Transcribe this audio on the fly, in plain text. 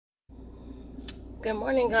Good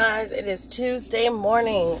morning, guys. It is Tuesday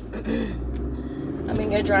morning. I'm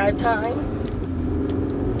in your drive time.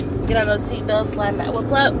 Get on those seatbelts, slide that. Well,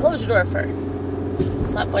 close your door first.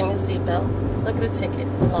 Slap on your seatbelt. Look at the ticket.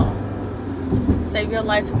 It's a law. Save your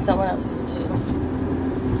life and someone else's too.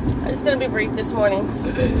 I'm just going to be brief this morning.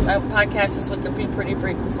 My podcast this week will be pretty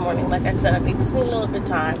brief this morning. Like I said, I need a little bit of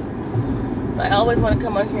time. But I always want to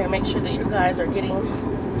come on here and make sure that you guys are getting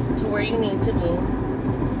to where you need to be.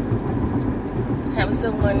 Having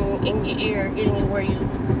someone in your ear getting you where you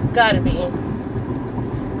gotta be.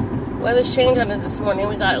 Weather's changed on us this morning.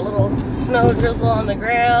 We got a little snow drizzle on the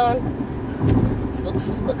ground. This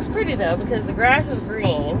looks pretty though, because the grass is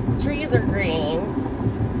green, trees are green,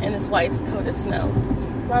 and it's white coated snow. It's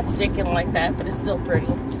not sticking like that, but it's still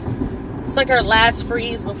pretty. It's like our last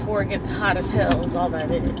freeze before it gets hot as hell is all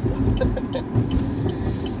that is.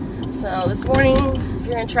 So this morning, if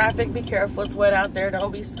you're in traffic, be careful. It's wet out there.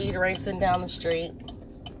 Don't be speed racing down the street,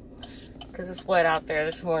 because it's wet out there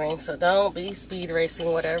this morning. So don't be speed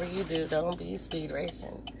racing. Whatever you do, don't be speed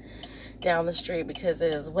racing down the street, because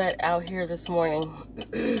it is wet out here this morning.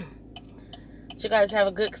 So you guys have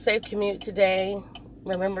a good, safe commute today.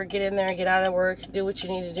 Remember, get in there and get out of work. Do what you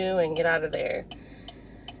need to do and get out of there.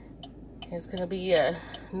 It's going to be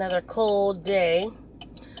another cold day.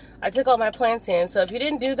 I took all my plants in, so if you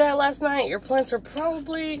didn't do that last night, your plants are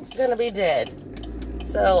probably going to be dead.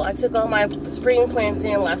 So I took all my spring plants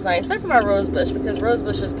in last night, except for my rose bush, because rose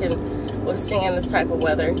bushes can withstand this type of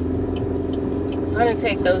weather. So I didn't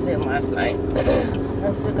take those in last night.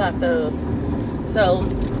 I still got those. So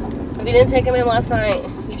if you didn't take them in last night,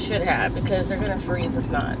 you should have, because they're going to freeze if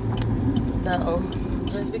not. So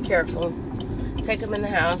just be careful. Take them in the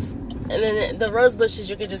house. And then the rose bushes,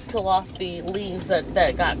 you could just peel off the leaves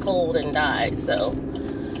that got cold and died. So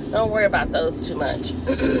don't worry about those too much.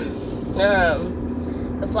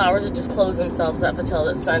 The flowers will just close themselves up until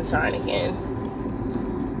the sunshine again.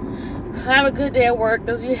 Have a good day at work.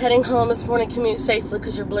 Those of you heading home this morning, commute safely,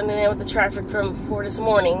 because you're blending in with the traffic from before this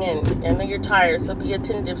morning. And I know you're tired, so be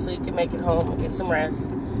attentive so you can make it home and get some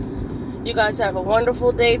rest. You guys have a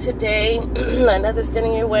wonderful day today. Let nothing stand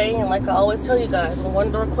in your way. And like I always tell you guys, when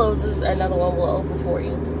one door closes, another one will open for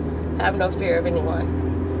you. Have no fear of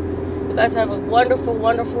anyone. You guys have a wonderful,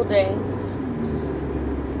 wonderful day.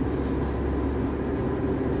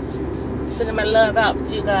 Sending my love out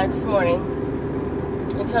to you guys this morning.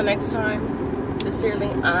 Until next time,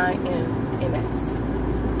 sincerely, I am MS.